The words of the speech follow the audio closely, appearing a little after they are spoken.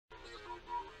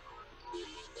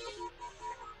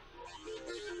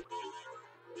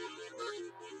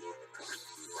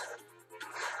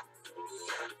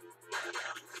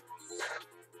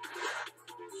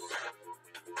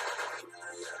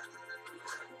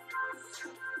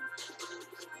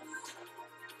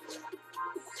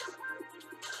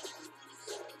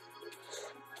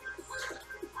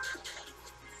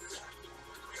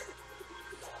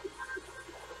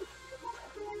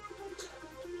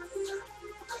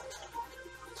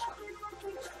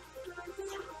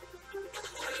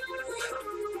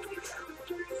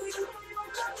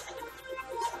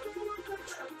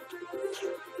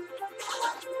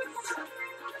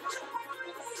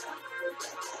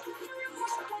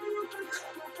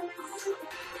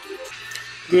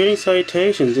Greetings,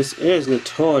 salutations. This is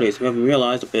Notorious. We haven't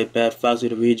realized a bit bad fuzzy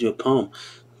to read you a poem.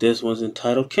 This one's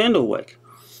entitled Candle Wick.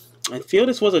 I feel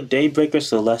this was a Daybreaker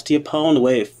Celestia poem, the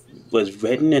way it was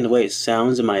written and the way it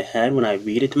sounds in my head when I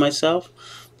read it to myself.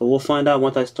 But we'll find out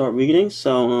once I start reading.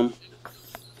 So,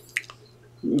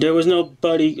 there was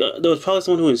nobody. There was probably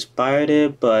someone who inspired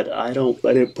it, but I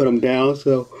didn't put them down.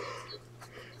 So,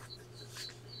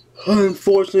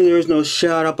 unfortunately, there is no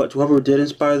shout out. But whoever did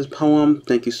inspire this poem,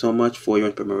 thank you so much for your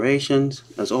inspirations,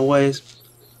 as always.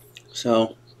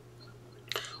 So,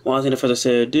 without any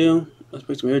further ado, let's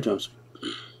break some eardrums.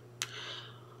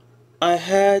 I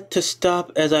had to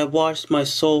stop as I watched my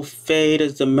soul fade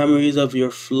as the memories of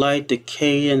your flight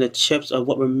decayed and the chips of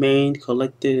what remained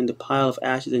collected in the pile of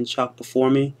ashes and chalk before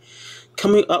me.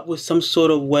 Coming up with some sort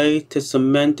of way to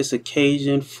cement this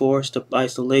occasion, forced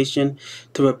isolation,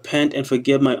 to repent and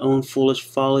forgive my own foolish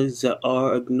follies that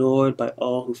are ignored by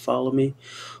all who follow me.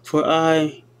 For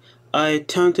I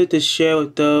attempted to share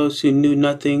with those who knew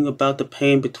nothing about the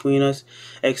pain between us,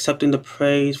 accepting the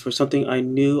praise for something I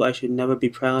knew I should never be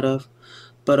proud of.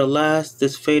 But alas,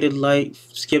 this faded light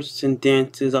skips and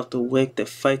dances off the wick that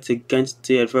fights against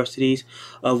the adversities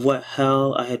of what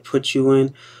hell I had put you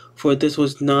in, for this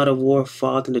was not a war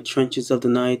fought in the trenches of the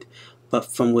night,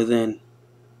 but from within.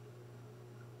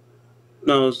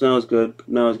 No, it's good.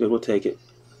 No, it's good. We'll take it.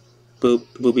 Boop,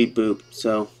 boopy, boop.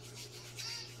 So,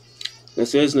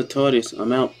 this is Notorious.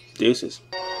 I'm out. Deuces.